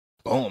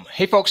Boom.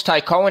 Hey folks,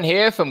 Ty Cohen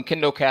here from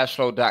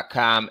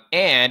KindleCashflow.com.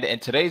 And in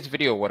today's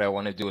video, what I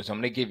want to do is I'm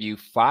going to give you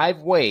 5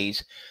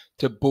 ways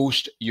to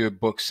boost your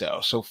book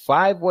sales. So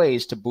 5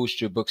 ways to boost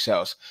your book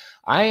sales.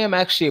 I am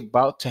actually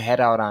about to head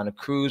out on a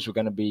cruise. We're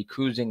going to be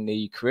cruising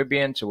the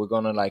Caribbean. So we're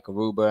going to like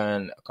Aruba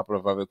and a couple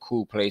of other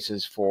cool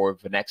places for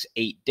the next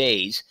 8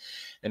 days.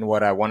 And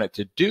what I wanted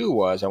to do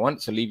was I wanted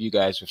to leave you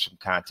guys with some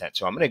content.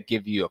 So I'm going to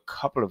give you a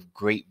couple of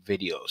great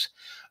videos.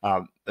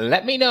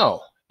 Let me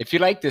know if you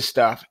like this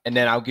stuff, and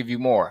then I'll give you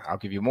more. I'll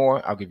give you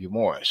more. I'll give you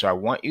more. So I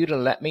want you to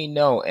let me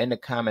know in the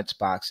comments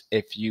box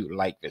if you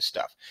like this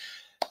stuff.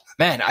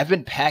 Man, I've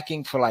been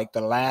packing for like the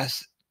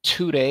last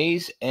 2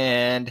 days,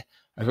 and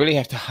I really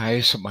have to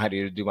hire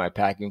somebody to do my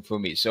packing for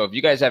me. So if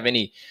you guys have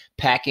any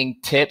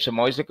packing tips, I'm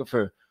always looking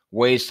for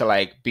ways to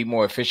like be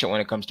more efficient when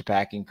it comes to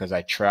packing because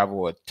I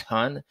travel a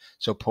ton.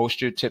 So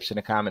post your tips in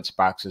the comments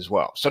box as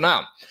well. So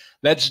now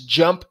let's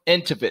jump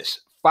into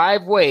this.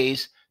 5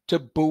 ways to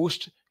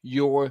boost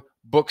your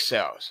book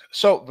sales.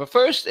 So the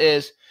first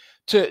is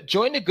to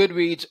join the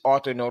GoodReads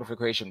Author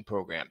Notification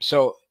Program.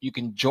 So you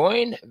can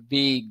join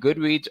the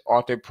GoodReads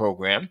Author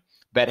Program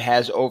that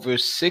has over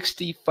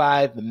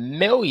 65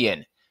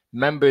 million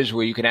members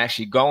where you can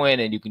actually go in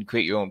and you can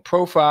create your own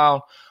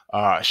profile,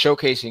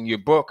 showcasing your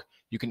book.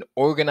 You can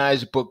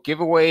organize book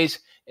giveaways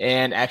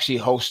and actually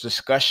host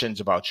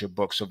discussions about your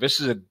book. So this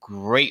is a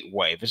great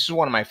way. This is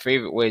one of my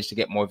favorite ways to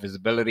get more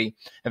visibility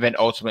and then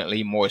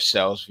ultimately more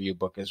sales for your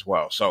book as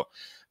well. So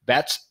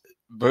that's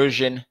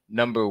version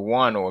number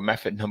 1, or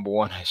method number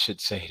 1, I should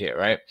say here,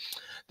 right?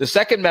 The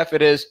second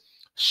method is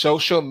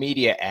social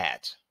media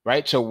ads,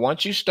 right? So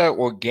once you start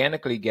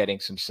organically getting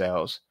some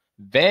sales,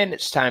 then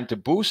it's time to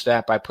boost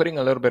that by putting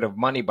a little bit of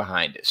money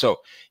behind it.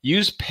 So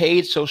use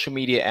paid social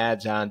media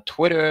ads on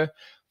Twitter,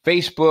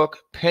 Facebook,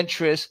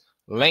 Pinterest,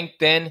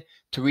 LinkedIn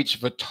to reach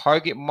the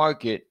target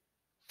market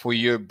for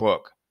your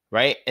book,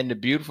 right? And the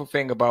beautiful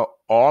thing about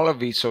all of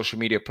these social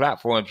media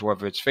platforms,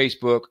 whether it's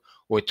Facebook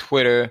or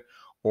Twitter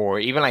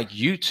or even like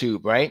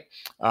YouTube, right?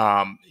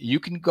 You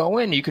can go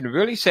in, you can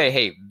really say,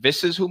 hey,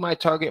 this is who my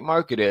target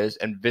market is,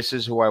 and this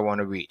is who I want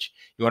to reach.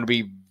 You want to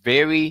be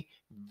very,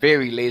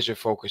 very laser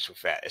focused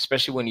with that,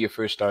 especially when you're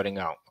first starting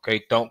out,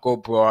 okay? Don't go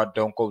broad,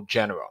 don't go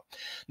general.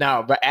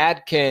 Now, the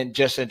ad can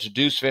just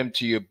introduce them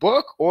to your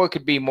book, or it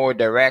could be more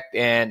direct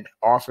and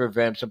offer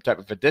them some type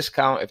of a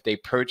discount if they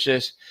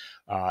purchase.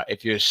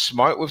 If you're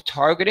smart with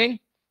targeting,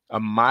 a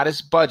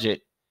modest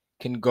budget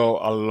can go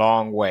a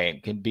long way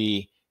and can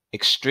be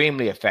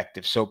extremely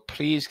effective. So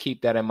please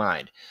keep that in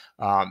mind.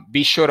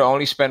 Be sure to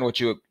only spend what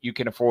you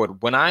can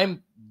afford. When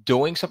I'm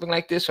doing something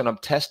like this, when I'm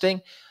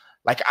testing,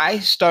 like I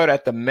start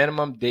at the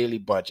minimum daily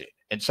budget.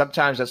 And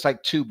sometimes that's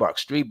like $2,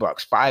 $3,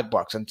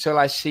 $5 until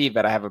I see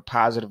that I have a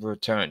positive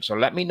return. So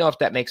let me know if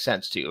that makes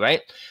sense to you,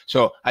 right?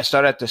 So I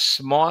start at the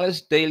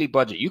smallest daily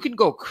budget. You can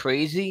go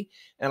crazy,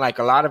 and like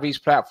a lot of these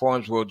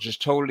platforms will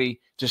just totally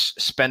just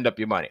spend up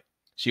your money.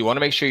 So you want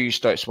to make sure you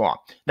start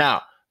small.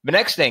 Now, the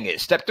next thing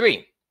is step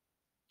 3.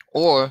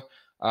 Or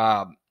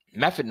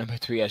method number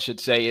 3, I should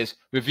say, is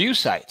review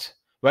sites,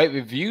 right?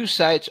 Review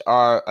sites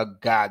are a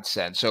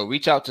godsend. So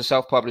reach out to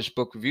self-published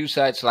book review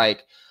sites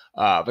like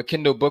the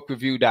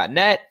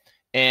KindleBookReview.net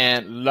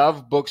and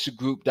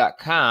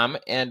lovebooksgroup.com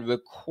and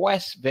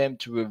request them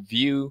to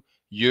review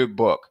your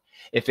book.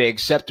 If they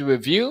accept a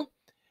review,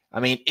 I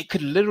mean, it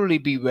could literally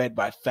be read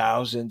by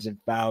thousands and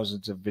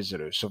thousands of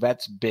visitors. So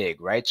that's big,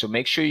 right? So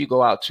make sure you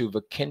go out to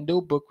the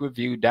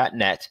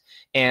KindleBookReview.net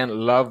and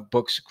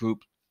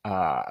lovebooksgroup.com.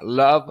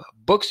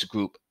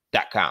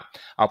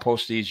 I'll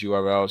post these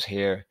URLs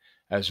here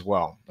as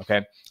well.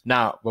 Okay.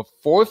 Now, the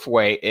 4th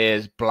way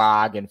is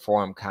blog and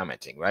forum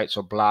commenting, right?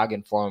 So blog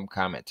and forum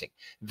commenting.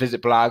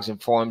 Visit blogs and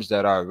forums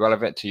that are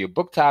relevant to your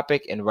book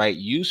topic and write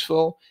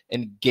useful,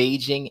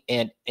 engaging,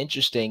 and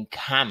interesting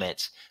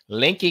comments,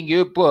 linking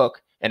your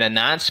book in a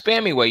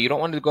non-spammy way. You don't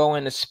want to go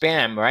into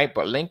spam, right?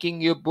 But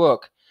linking your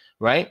book,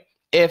 right?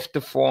 If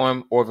the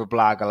forum or the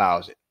blog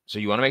allows it. So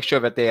you want to make sure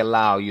that they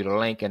allow you to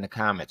link in the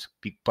comments.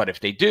 But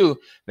if they do,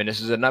 then this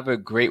is another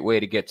great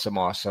way to get some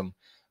awesome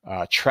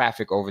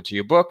traffic over to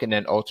your book and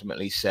then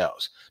ultimately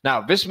sales.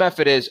 Now, this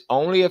method is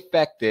only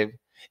effective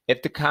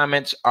if the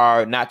comments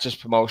are not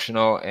just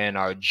promotional and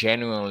are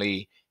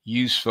genuinely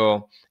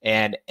useful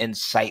and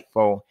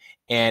insightful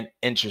and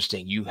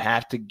interesting. You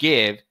have to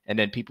give, and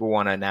then people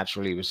want to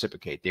naturally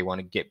reciprocate. They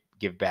want to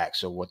give back.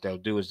 So what they'll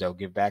do is they'll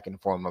give back in the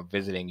form of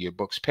visiting your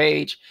book's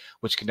page,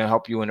 which can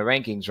help you in the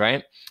rankings,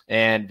 right?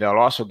 And they'll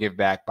also give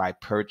back by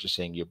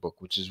purchasing your book,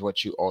 which is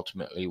what you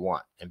ultimately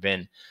want. And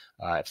then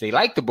if they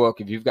like the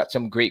book, if you've got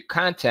some great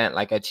content,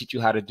 like I teach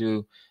you how to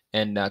do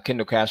in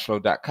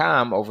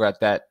KindleCashflow.com over at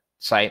that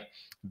site,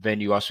 then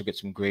you also get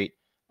some great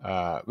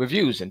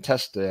reviews and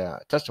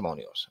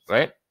testimonials,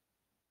 right?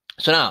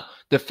 So now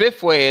the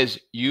 5th way is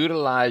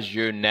utilize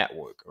your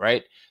network,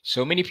 right?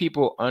 So many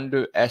people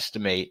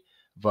underestimate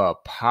the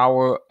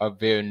power of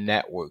their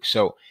network.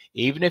 So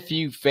even if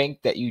you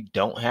think that you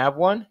don't have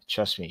one,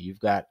 trust me,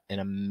 you've got an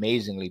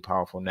amazingly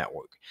powerful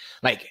network.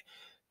 Like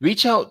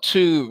Reach out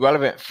to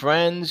relevant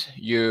friends,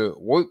 your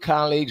work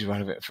colleagues,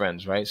 relevant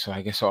friends, right? So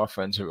I guess all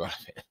friends are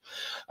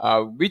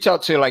relevant. Reach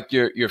out to like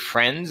your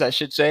friends, I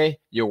should say,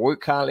 your work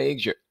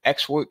colleagues, your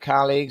ex-work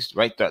colleagues,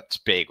 right? That's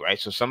big, right?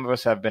 So some of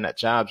us have been at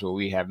jobs where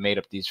we have made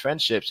up these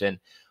friendships and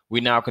we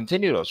now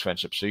continue those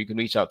friendships. So you can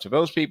reach out to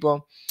those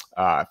people,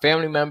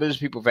 family members,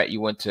 people that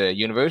you went to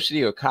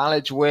university or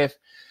college with,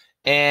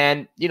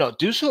 and,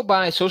 do so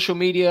by social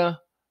media,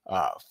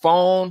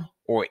 phone,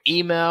 or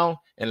email,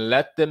 and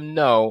let them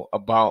know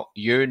about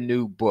your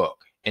new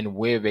book and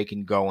where they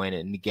can go in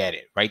and get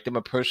it. Write them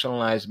a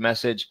personalized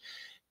message,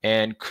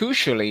 and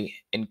crucially,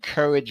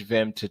 encourage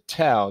them to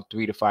tell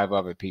 3 to 5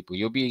 other people.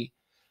 You'll be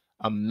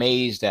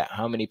amazed at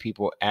how many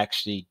people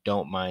actually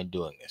don't mind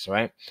doing this,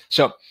 right?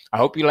 So I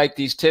hope you like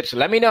these tips.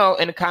 Let me know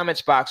in the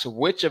comments box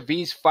which of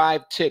these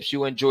 5 tips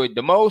you enjoyed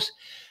the most.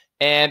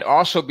 And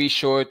also be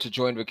sure to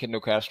join the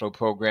Kindle Cashflow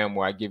program,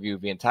 where I give you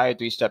the entire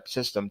 3-step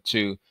system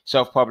to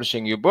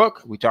self-publishing your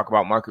book. We talk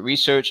about market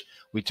research.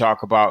 We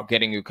talk about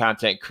getting your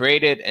content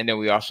created. And then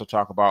we also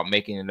talk about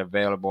making it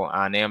available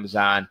on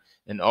Amazon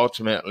and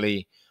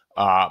ultimately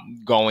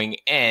going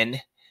in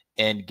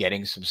and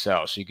getting some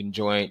sales. So you can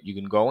go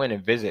in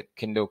and visit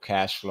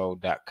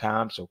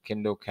KindleCashflow.com. So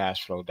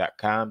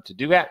KindleCashflow.com to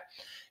do that.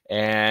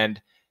 And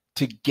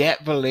to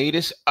get the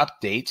latest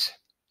updates,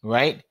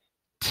 right?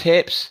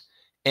 Tips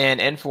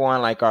and info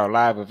on like our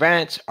live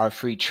events, our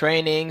free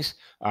trainings,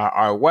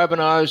 our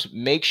webinars,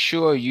 make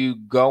sure you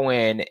go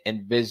in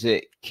and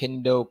visit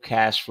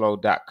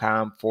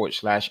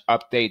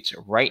KindleCashflow.com/updates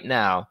right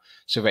now,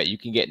 so that you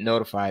can get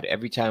notified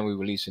every time we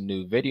release a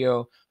new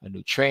video, a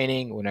new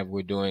training, whenever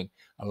we're doing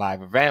a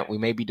live event. We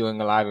may be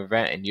doing a live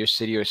event in your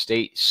city or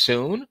state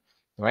soon,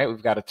 right?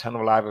 We've got a ton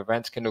of live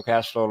events, Kindle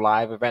Cashflow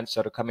live events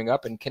that are coming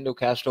up, and Kindle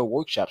Cashflow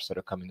workshops that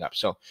are coming up.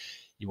 So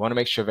you want to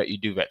make sure that you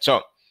do that.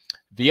 So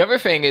the other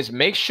thing is,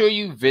 make sure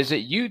you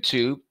visit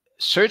YouTube,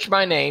 search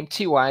my name,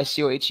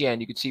 Tycohen.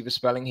 You can see the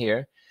spelling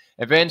here,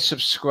 and then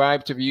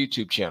subscribe to the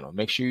YouTube channel.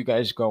 Make sure you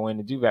guys go in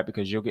and do that,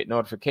 because you'll get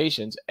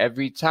notifications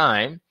every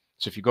time.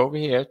 So if you go over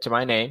here to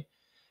my name,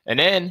 and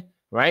then,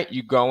 right,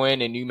 you go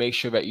in and you make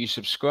sure that you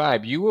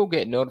subscribe, you will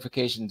get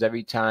notifications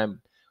every time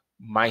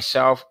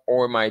myself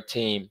or my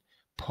team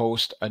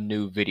post a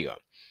new video.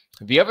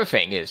 The other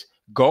thing is,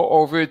 go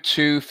over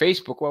to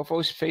Facebook. Well,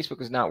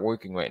 Facebook is not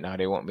working right now.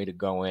 They want me to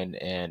go in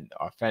and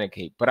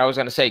authenticate. But I was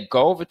going to say,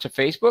 go over to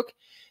Facebook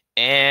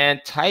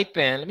and type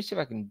in, let me see if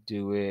I can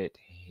do it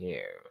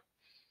here.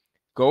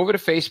 Go over to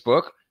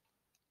Facebook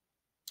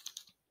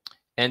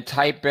and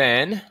type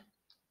in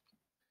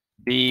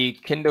the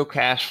Kindle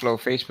Cashflow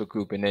Facebook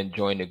group and then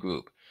join the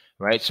group,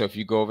 right? So if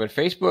you go over to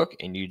Facebook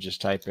and you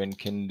just type in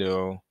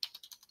Kindle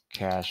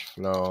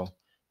Cashflow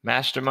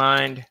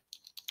Mastermind,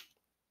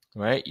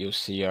 right, you'll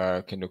see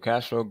our Kindle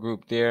Cashflow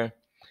group there,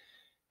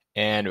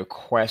 and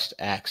request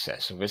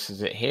access. So this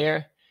is it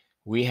here.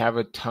 We have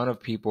a ton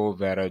of people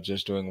that are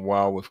just doing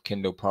well with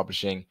Kindle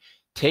publishing,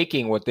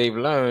 taking what they've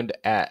learned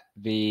at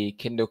the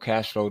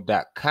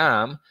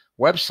KindleCashflow.com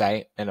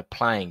website and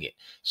applying it.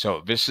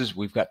 So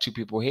we've got 2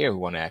 people here who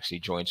want to actually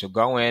join. So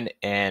go in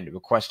and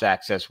request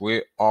access.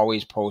 We're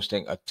always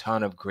posting a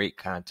ton of great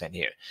content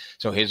here.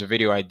 So here's a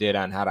video I did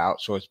on how to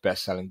outsource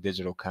best-selling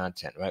digital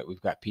content, right?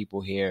 We've got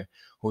people here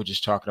who are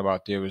just talking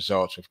about their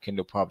results with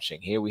Kindle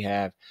publishing. Here we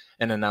have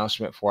an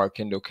announcement for our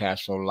Kindle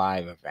Cashflow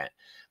live event.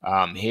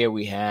 Here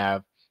we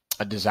have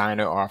a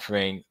designer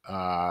offering,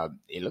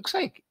 it looks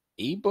like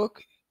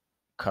ebook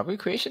cover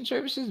creation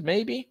services,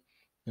 maybe,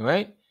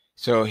 right?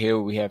 So here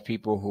we have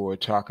people who are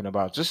talking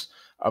about just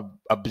a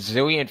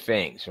bazillion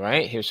things,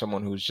 right? Here's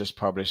someone who's just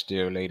published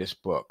their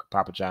latest book,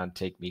 Papa John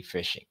Take Me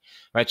Fishing,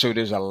 right? So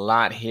there's a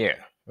lot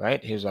here,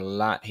 right? Here's a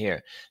lot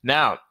here.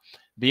 Now,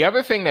 the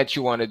other thing that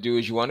you want to do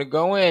is you want to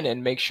go in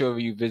and make sure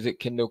you visit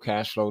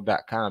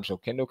KindleCashflow.com. So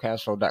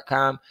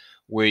KindleCashflow.com,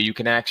 where you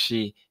can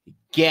actually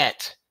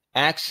get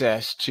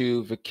access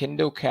to the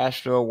Kindle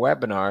Cashflow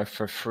webinar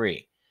for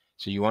free.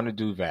 So you want to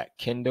do that,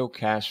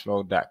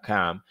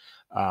 KindleCashflow.com.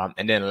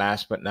 And then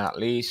last but not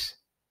least,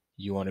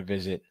 you want to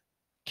visit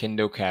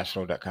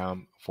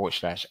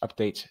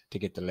KindleCashflow.com/updates to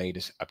get the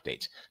latest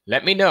updates.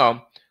 Let me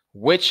know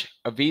which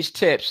of these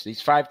tips,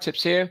 these 5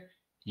 tips here,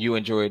 you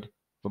enjoyed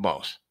the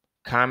most.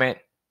 Comment,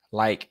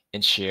 like,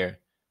 and share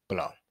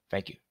below.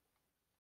 Thank you.